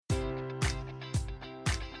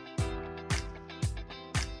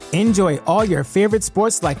Enjoy all your favorite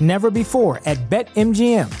sports like never before at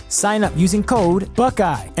BetMGM. Sign up using code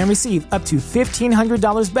Buckeye and receive up to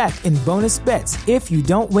 $1,500 back in bonus bets if you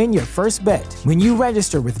don't win your first bet. When you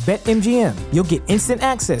register with BetMGM, you'll get instant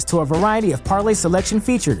access to a variety of parlay selection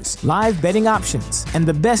features, live betting options, and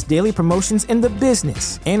the best daily promotions in the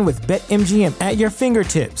business. And with BetMGM at your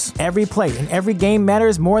fingertips, every play and every game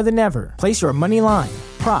matters more than ever. Place your money line,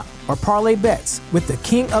 prop, or parlay bets with the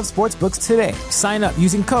king of sportsbooks today. Sign up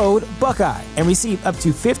using code Buckeye and receive up to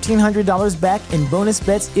 $1,500 back in bonus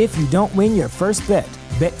bets if you don't win your first bet.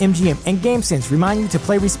 BetMGM and GameSense remind you to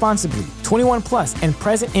play responsibly. 21 plus and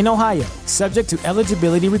present in Ohio, subject to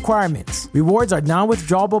eligibility requirements. Rewards are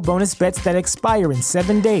non-withdrawable bonus bets that expire in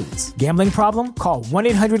 7 days. Gambling problem? Call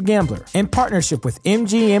 1-800-GAMBLER. In partnership with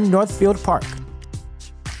MGM Northfield Park.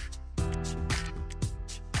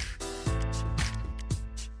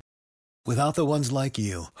 Without the ones like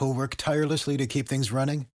you, who work tirelessly to keep things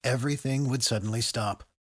running, everything would suddenly stop.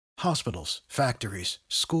 Hospitals, factories,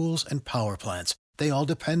 schools, and power plants, they all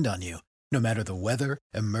depend on you. No matter the weather,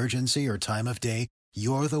 emergency, or time of day,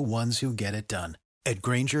 you're the ones who get it done. At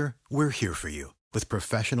Grainger, we're here for you with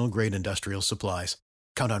professional-grade industrial supplies.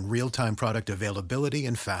 Count on real-time product availability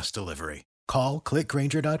and fast delivery. Call, click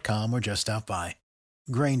Grainger.com, or just stop by.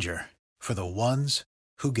 Grainger, for the ones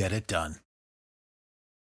who get it done.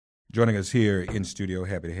 Joining us here in studio,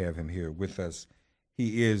 happy to have him here with us.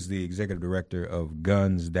 He is the executive director of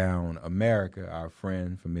Guns Down America, our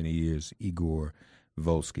friend for many years, Igor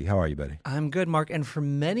Volsky. How are you, buddy? I'm good, Mark. And for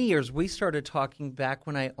many years, we started talking back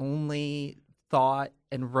when I only thought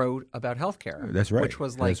and wrote about healthcare. That's right. Which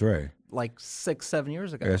was like 6-7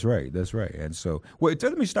 years ago. That's right. That's right. And so, well,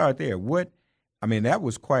 let me start there. That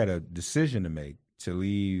was quite a decision to make, to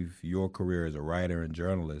leave your career as a writer and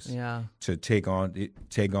journalist to take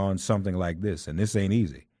on something like this. And this ain't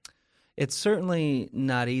easy. It's certainly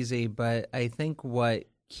not easy, but I think what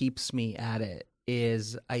keeps me at it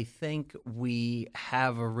is I think we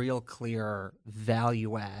have a real clear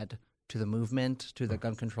value add to the movement, to the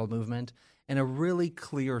gun control movement, and a really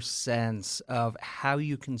clear sense of how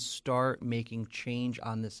you can start making change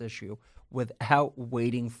on this issue without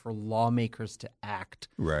waiting for lawmakers to act.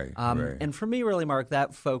 Right. And for me, really, Mark,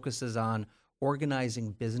 that focuses on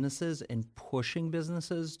organizing businesses and pushing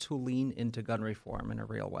businesses to lean into gun reform in a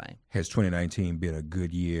real way. Has 2019 been a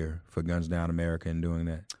good year for Guns Down America in doing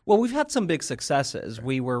that? Well, we've had some big successes.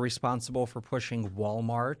 We were responsible for pushing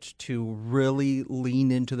Walmart to really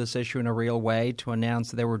lean into this issue in a real way, to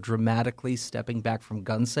announce that they were dramatically stepping back from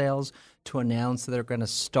gun sales, to announce that they're going to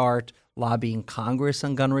start lobbying Congress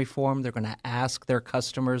on gun reform. They're going to ask their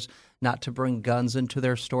customers not to bring guns into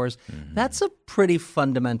their stores. Mm-hmm. That's a pretty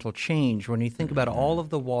fundamental change when you think about all of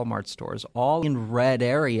the Walmart stores, all in red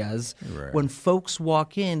areas. Right. When folks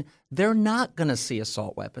walk in, they're not going to see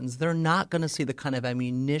assault weapons. They're not going to see the kind of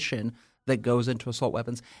ammunition that goes into assault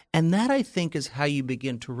weapons. And that, I think, is how you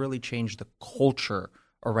begin to really change the culture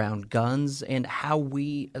around guns and how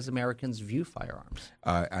we as Americans view firearms.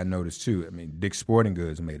 I noticed, too, Dick's Sporting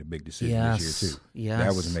Goods made a big decision this year, too. Yes.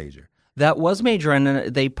 That was major. That was major,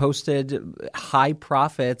 and they posted high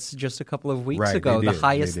profits just a couple of weeks ago, the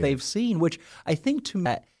highest they've seen, which I think to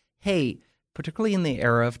me, hey, particularly in the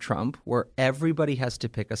era of Trump, where everybody has to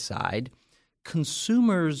pick a side,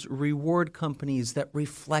 consumers reward companies that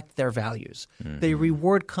reflect their values. Mm-hmm. They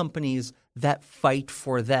reward companies that fight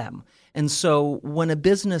for them. And so when a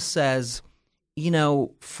business says,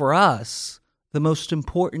 for us, the most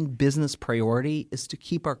important business priority is to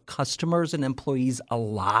keep our customers and employees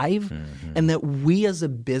alive, mm-hmm. and that we as a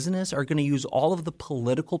business are going to use all of the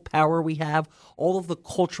political power we have, all of the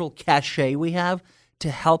cultural cachet we have to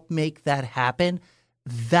help make that happen.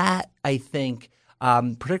 That, I think,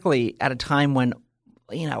 particularly at a time when,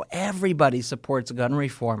 everybody supports gun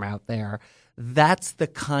reform out there, that's the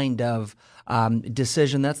kind of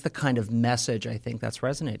decision, that's the kind of message I think that's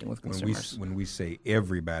resonating with consumers. When we say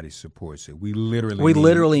everybody supports it, we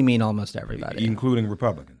literally mean almost everybody. Including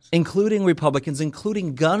Republicans.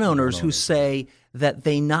 Including gun owners who say that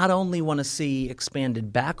they not only want to see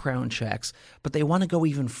expanded background checks, but they want to go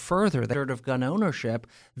even further. The third of gun ownership,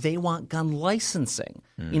 they want gun licensing.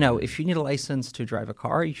 Mm. If you need a license to drive a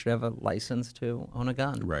car, you should have a license to own a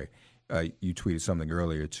gun. Right. You tweeted something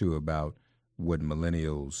earlier, too, about what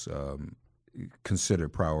millennials consider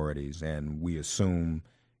priorities, and we assume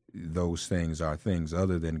those things are things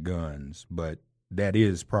other than guns, but that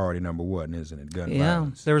is priority number one, isn't it? Gun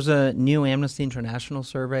violence. There was a new Amnesty International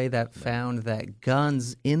survey that found that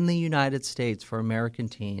guns in the United States for American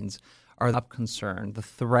teens are the concern, the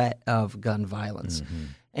threat of gun violence. Mm-hmm.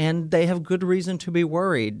 And they have good reason to be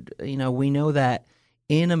worried. We know that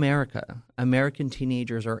In America, American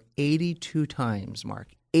teenagers are 82 times, Mark,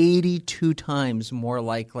 82 times more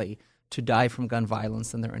likely to die from gun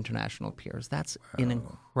violence than their international peers. That's an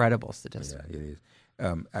incredible statistic. Yeah, it is.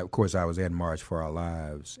 Of course, I was at March for Our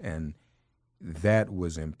Lives, and that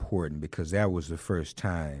was important because that was the first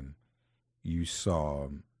time you saw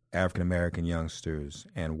African-American youngsters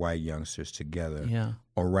and white youngsters together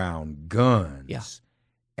around guns. Yeah.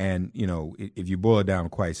 And, if you boil it down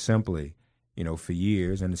quite simply, for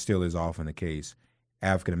years, and it still is often the case,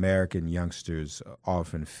 African-American youngsters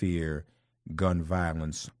often fear gun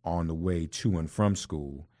violence on the way to and from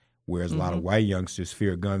school, whereas a lot of white youngsters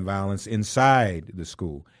fear gun violence inside the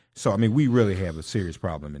school. So, we really have a serious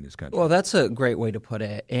problem in this country. Well, that's a great way to put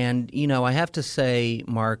it. And, I have to say,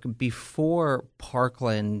 Mark, before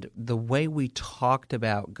Parkland, the way we talked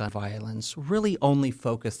about gun violence really only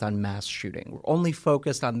focused on mass shooting. We're only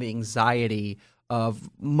focused on the anxiety of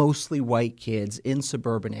mostly white kids in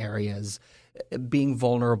suburban areas being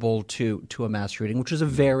vulnerable to a mass shooting, which is a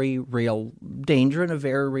very real danger and a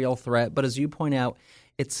very real threat. But as you point out,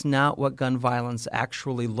 it's not what gun violence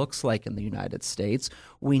actually looks like in the United States.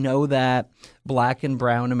 We know that Black and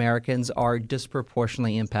brown Americans are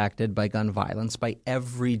disproportionately impacted by gun violence, by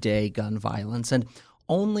everyday gun violence. And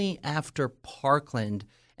only after Parkland,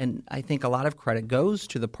 and I think a lot of credit goes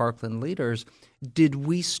to the Parkland leaders, did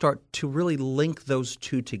we start to really link those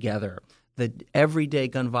two together. The everyday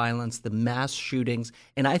gun violence, the mass shootings,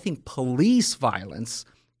 and I think police violence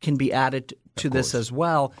can be added to this as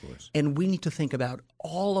well. And we need to think about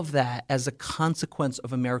all of that as a consequence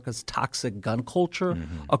of America's toxic gun culture,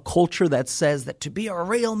 a culture that says that to be a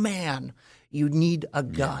real man, you need a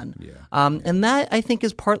gun. And that, I think,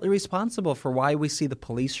 is partly responsible for why we see the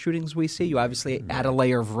police shootings we see. You obviously add a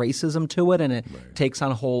layer of racism to it, and it takes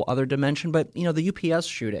on a whole other dimension. But, the UPS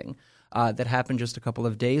shooting that happened just a couple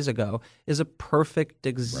of days ago is a perfect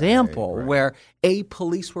example where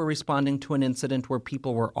police were responding to an incident where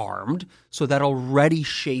people were armed, so that already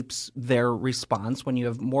shapes their response. When you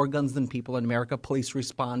have more guns than people in America, police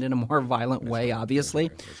respond in a more violent way,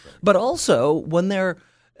 obviously. But also when they're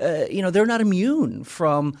not immune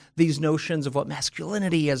from these notions of what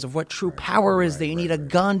masculinity is, of what true power is. They need a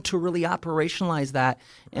gun to really operationalize that,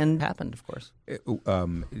 and it happened, of course.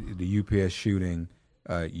 The UPS shooting,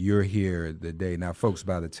 you're here the day. Now, folks,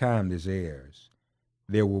 by the time this airs,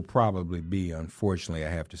 there will probably be, unfortunately, I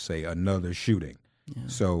have to say, another shooting. Yeah.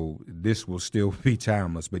 So this will still be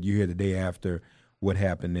timeless, but you're here the day after what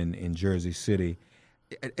happened in Jersey City.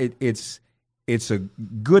 It's a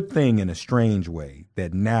good thing in a strange way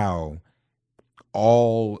that now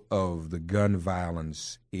all of the gun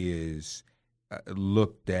violence is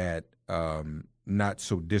looked at not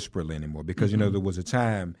so disparately anymore. Because, there was a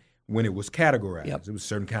time when it was categorized. Yep. It was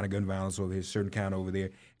certain kind of gun violence over here, certain kind over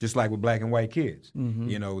there, just like with black and white kids.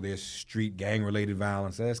 There's street gang-related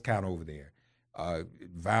violence, that's kind of over there.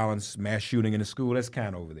 Violence, mass shooting in the school, that's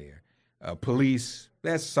kind of over there. Police,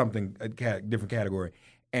 that's something, a different category.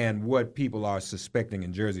 And what people are suspecting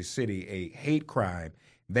in Jersey City, a hate crime,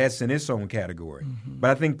 that's in its own category.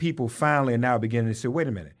 But I think people finally are now beginning to say, wait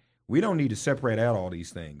a minute, we don't need to separate out all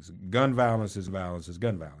these things. Gun violence is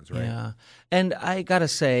gun violence, right? Yeah. And I got to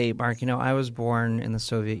say, Mark, I was born in the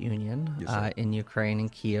Soviet Union, in Ukraine, in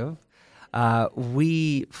Kiev.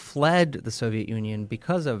 We fled the Soviet Union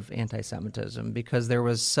because of anti-Semitism, because there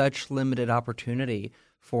was such limited opportunity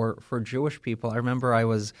for Jewish people. I remember I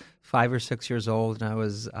was 5 or 6 years old, and I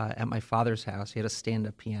was at my father's house. He had a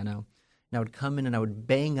stand-up piano. And I would come in and I would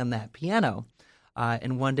bang on that piano.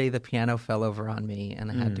 And one day the piano fell over on me,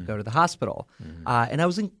 and I had to go to the hospital. And I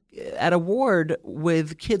was at a ward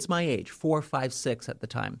with kids my age, 4, 5, 6 at the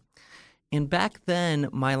time. And back then,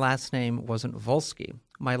 my last name wasn't Volsky.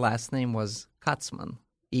 My last name was Katzman,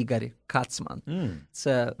 Igor Katzman. It's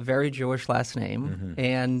a very Jewish last name.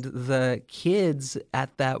 And the kids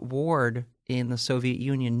at that ward in the Soviet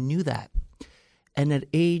Union knew that. And at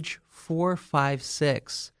age 4, 5,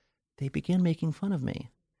 6, they began making fun of me.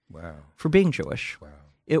 Wow. For being Jewish. Wow.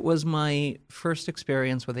 It was my first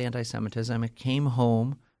experience with anti-Semitism. I came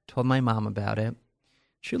home, told my mom about it.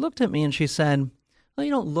 She looked at me and she said, well,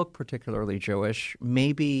 you don't look particularly Jewish.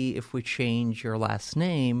 Maybe if we change your last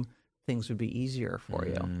name, things would be easier for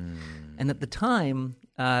you. And at the time,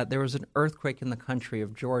 there was an earthquake in the country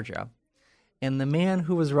of Georgia. And the man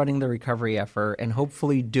who was running the recovery effort and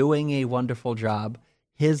hopefully doing a wonderful job,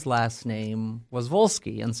 his last name was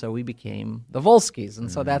Volsky, and so we became the Volskys.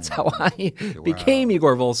 And so that's how I became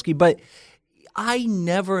Igor Volsky. But I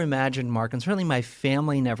never imagined, Mark, and certainly my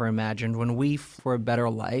family never imagined, when we for a better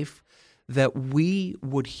life, that we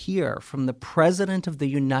would hear from the President of the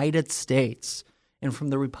United States and from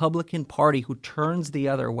the Republican Party who turns the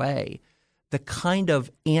other way, the kind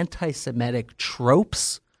of anti-Semitic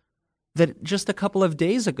tropes that just a couple of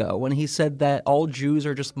days ago when he said that all Jews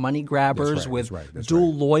are just money grabbers with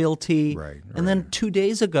dual loyalty. And then 2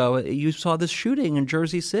 days ago, you saw this shooting in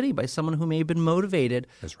Jersey City by someone who may have been motivated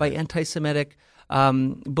by anti-Semitic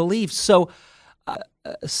beliefs. So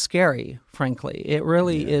scary, frankly. It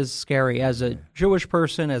really is scary as a Jewish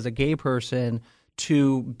person, as a gay person,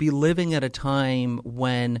 to be living at a time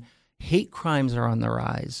when hate crimes are on the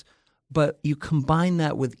rise. But you combine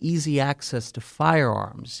that with easy access to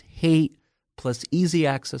firearms. Hate plus easy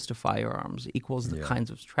access to firearms equals the kinds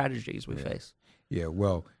of tragedies we face. Yeah,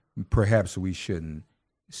 well, perhaps we shouldn't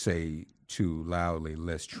say too loudly,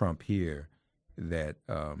 lest Trump hear that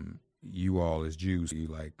you all as Jews,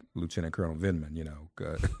 like Lieutenant Colonel Vindman,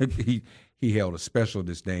 he held a special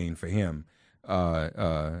disdain for him,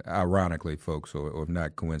 ironically, folks, or if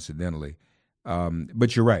not coincidentally.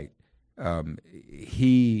 But you're right.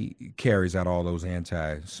 He carries out all those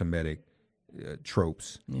anti-Semitic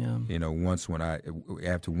tropes. Yeah. Once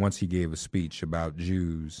he gave a speech about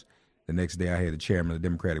Jews, the next day I had the chairman of the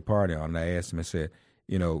Democratic Party on, and I asked him, I said,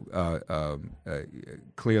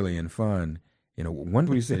 clearly in fun, one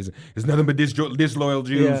what he says, it's nothing but disloyal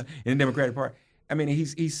Jews in the Democratic Party. I mean,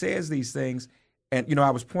 he says these things, and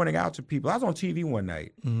I was pointing out to people. I was on TV one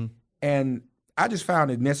night, and I just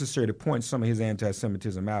found it necessary to point some of his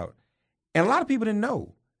anti-Semitism out. And a lot of people didn't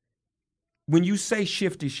know. When you say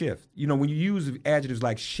shifty shift, when you use adjectives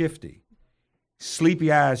like shifty,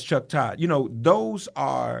 sleepy eyes Chuck Todd, those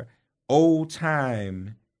are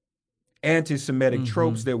old-time anti-Semitic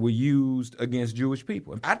tropes that were used against Jewish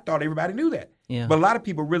people. I thought everybody knew that. Yeah. But a lot of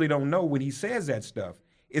people really don't know when he says that stuff.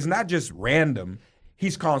 It's not just random.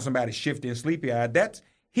 He's calling somebody shifty and sleepy-eyed.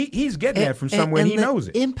 He's getting that from somewhere, and he knows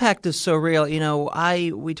it. Impact is so real.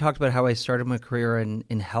 We talked about how I started my career in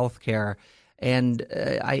healthcare, and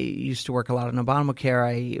I used to work a lot on Obamacare.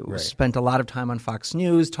 I spent a lot of time on Fox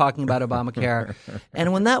News talking about Obamacare.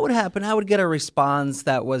 And when that would happen, I would get a response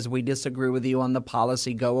that was, we disagree with you on the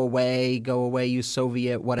policy, go away, you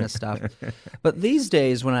Soviet, what kind of stuff. But these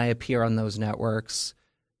days when I appear on those networks,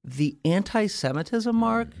 the anti-Semitism,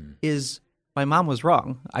 Mark, is... My mom was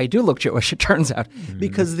wrong. I do look Jewish, it turns out,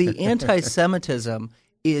 because the anti-Semitism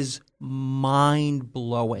is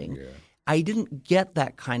mind-blowing. Yeah. I didn't get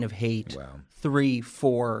that kind of hate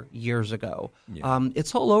 3-4 years ago. Yeah.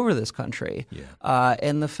 It's all over this country. Yeah.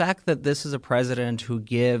 And the fact that this is a president who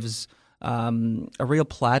gives a real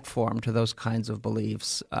platform to those kinds of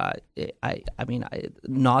beliefs,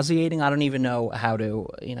 nauseating. I don't even know how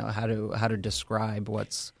to describe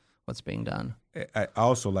what's being done. I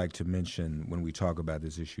also like to mention when we talk about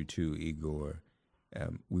this issue too, Igor,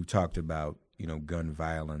 we've talked about, gun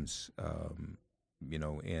violence,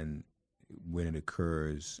 and when it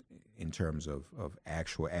occurs in terms of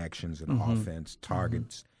actual actions and offense,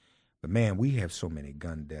 targets. But man, we have so many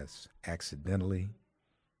gun deaths accidentally,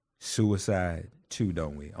 suicide too,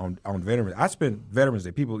 don't we? On Veterans, I spent Veterans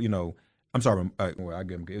Day. People, I'm sorry, it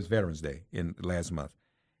was Veterans Day last month.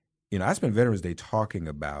 I spent Veterans Day talking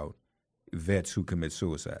about vets who commit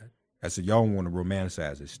suicide. I said, y'all don't want to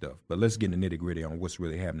romanticize this stuff, but let's get in the nitty-gritty on what's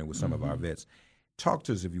really happening with some of our vets. Talk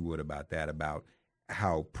to us, if you would, about that, about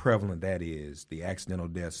how prevalent that is, the accidental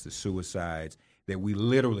deaths, the suicides, that we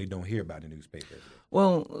literally don't hear about in the newspaper.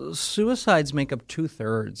 Well, suicides make up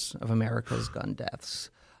 2/3 of America's gun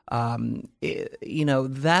deaths. That's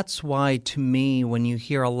why, to me, when you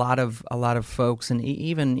hear a lot of folks and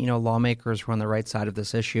even lawmakers who are on the right side of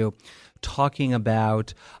this issue talking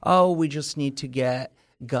about, we just need to get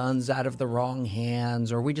guns out of the wrong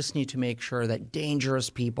hands, or we just need to make sure that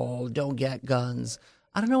dangerous people don't get guns.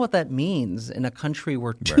 I don't know what that means in a country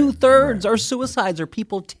where 2/3 are suicides or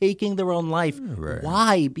people taking their own life. Right.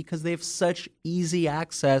 Why? Because they have such easy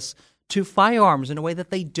access to firearms in a way that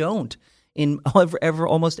they don't in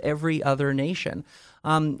almost every other nation.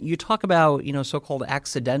 You talk about, so-called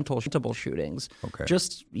accidental shootings. Okay.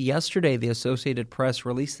 Just yesterday, the Associated Press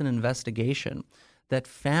released an investigation that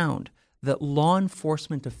found that law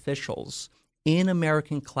enforcement officials in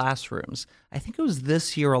American classrooms, I think it was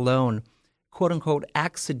this year alone, quote-unquote,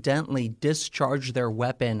 accidentally discharged their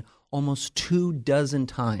weapon almost 24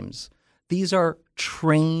 times. These are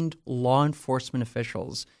trained law enforcement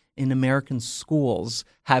officials in American schools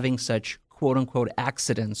having such quote-unquote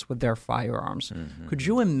accidents with their firearms. Could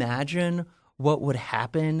you imagine what would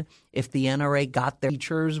happen if the NRA got their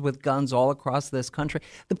teachers with guns all across this country?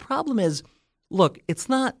 The problem is, look, it's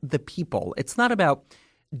not the people. It's not about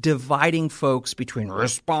dividing folks between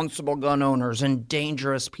responsible gun owners and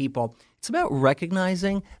dangerous people. It's about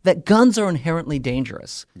recognizing that guns are inherently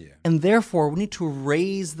dangerous. Yeah. And therefore, we need to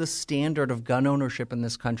raise the standard of gun ownership in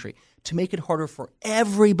this country to make it harder for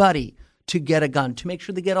everybody to get a gun, to make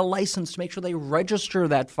sure they get a license, to make sure they register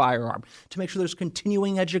that firearm, to make sure there's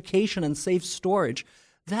continuing education and safe storage.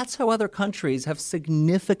 That's how other countries have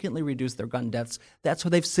significantly reduced their gun deaths. That's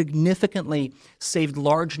how they've significantly saved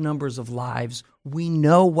large numbers of lives. We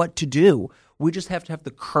know what to do. We just have to have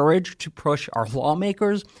the courage to push our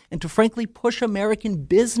lawmakers and to frankly push American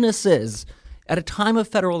businesses at a time of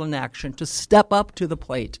federal inaction to step up to the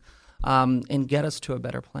plate and get us to a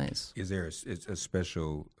better place. Is there a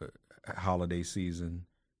special holiday season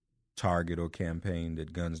target or campaign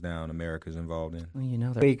that Guns Down America is involved in? Well, you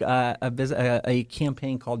know, a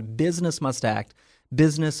campaign called Business Must Act,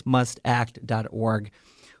 businessmustact.org.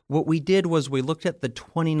 What we did was we looked at the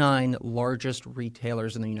 29 largest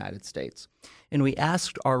retailers in the United States, and we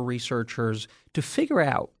asked our researchers to figure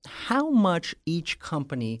out how much each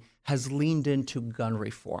company has leaned into gun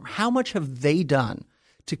reform. How much have they done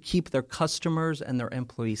to keep their customers and their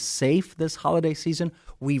employees safe this holiday season?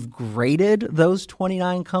 We've graded those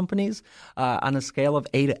 29 companies on a scale of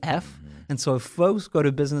A to F. Mm-hmm. And so if folks go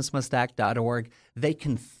to businessmustact.org, they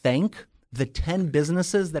can thank the 10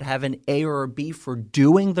 businesses that have an A or a B for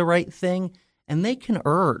doing the right thing, and they can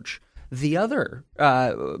urge the other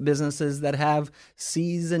businesses that have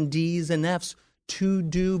C's and D's and F's to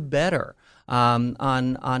do better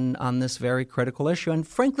on this very critical issue, and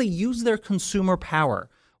frankly use their consumer power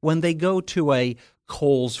when they go to a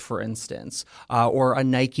Kohl's, for instance, or a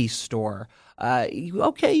Nike store.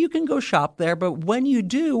 Okay, you can go shop there, but when you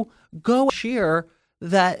do, go share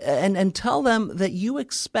that and tell them that you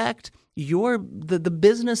expect the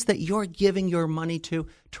business that you're giving your money to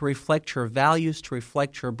reflect your values, to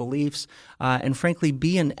reflect your beliefs, and frankly,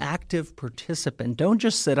 be an active participant. Don't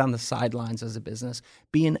just sit on the sidelines as a business.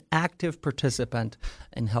 Be an active participant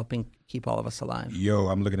in helping keep all of us alive. Yo,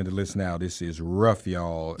 I'm looking at the list now. This is rough,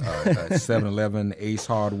 y'all. 7-Eleven, Ace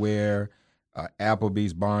Hardware,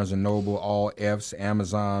 Applebee's, Barnes & Noble, all Fs,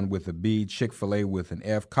 Amazon with a B, Chick-fil-A with an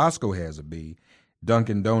F, Costco has a B,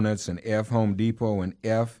 Dunkin' Donuts an F, Home Depot an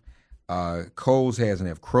F, Kohl's has an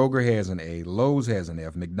F, Kroger has an A, Lowe's has an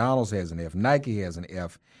F, McDonald's has an F, Nike has an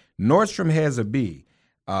F, Nordstrom has a B.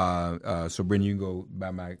 So, Brendan, you can go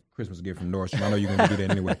buy my Christmas gift from Nordstrom. I know you're going to do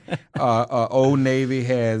that anyway. Old Navy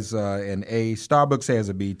has an A, Starbucks has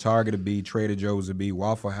a B, Target a B, Trader Joe's a B,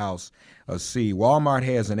 Waffle House a C, Walmart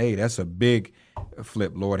has an A. That's a big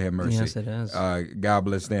flip, Lord have mercy. Yes, it is. God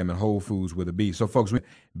bless them, and Whole Foods with a B. So, folks,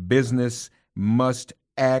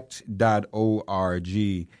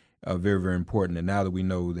 businessmustact.org. Very, very important. And now that we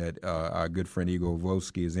know that our good friend Igor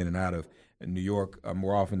Volsky is in and out of New York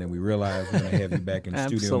more often than we realize, we're going to have you back in the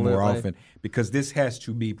studio more often, because this has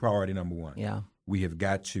to be priority number one. Yeah. We have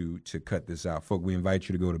got to cut this out. Folks, we invite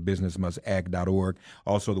you to go to businessmustact.org.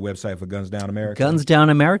 Also, the website for Guns Down America.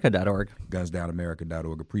 GunsDownAmerica.org.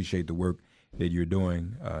 GunsDownAmerica.org. Appreciate the work that you're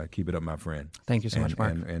doing. Keep it up, my friend. Thank you so much,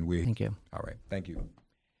 Mark. Thank you. All right. Thank you.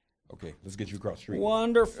 Okay, let's get you across the street.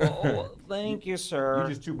 Wonderful. Thank you, sir. You're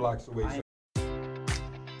just 2 blocks away, sir.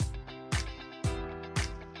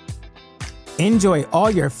 Enjoy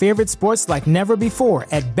all your favorite sports like never before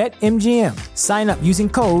at BetMGM. Sign up using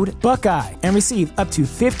code Buckeye and receive up to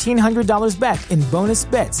 $1,500 back in bonus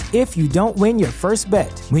bets if you don't win your first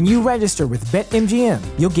bet. When you register with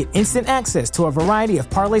BetMGM, you'll get instant access to a variety of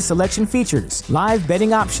parlay selection features, live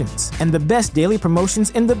betting options, and the best daily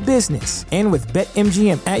promotions in the business. And with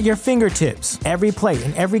BetMGM at your fingertips, every play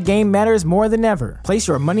and every game matters more than ever. Place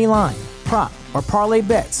your money line, prop, or parlay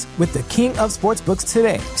bets with the king of sportsbooks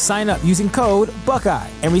today. Sign up using code Buckeye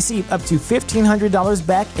and receive up to $1,500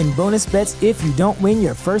 back in bonus bets if you don't win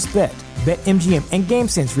your first bet. BetMGM and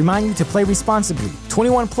GameSense remind you to play responsibly.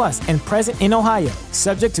 21 plus and present in Ohio,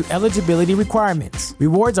 subject to eligibility requirements.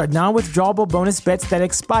 Rewards are non-withdrawable bonus bets that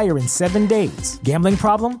expire in 7 days. Gambling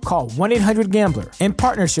problem? Call 1-800-GAMBLER. In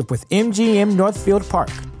partnership with MGM Northfield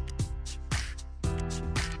Park.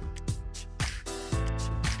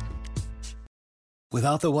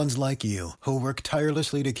 Without the ones like you, who work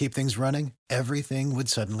tirelessly to keep things running, everything would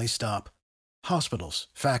suddenly stop. Hospitals,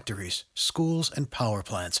 factories, schools, and power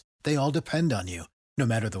plants, they all depend on you. No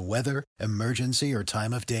matter the weather, emergency, or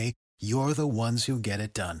time of day, you're the ones who get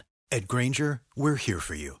it done. At Grainger, we're here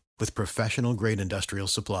for you with professional-grade industrial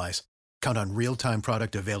supplies. Count on real-time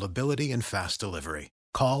product availability and fast delivery.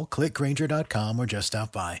 Call, click Grainger.com, or just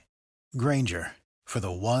stop by. Grainger, for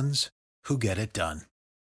the ones who get it done.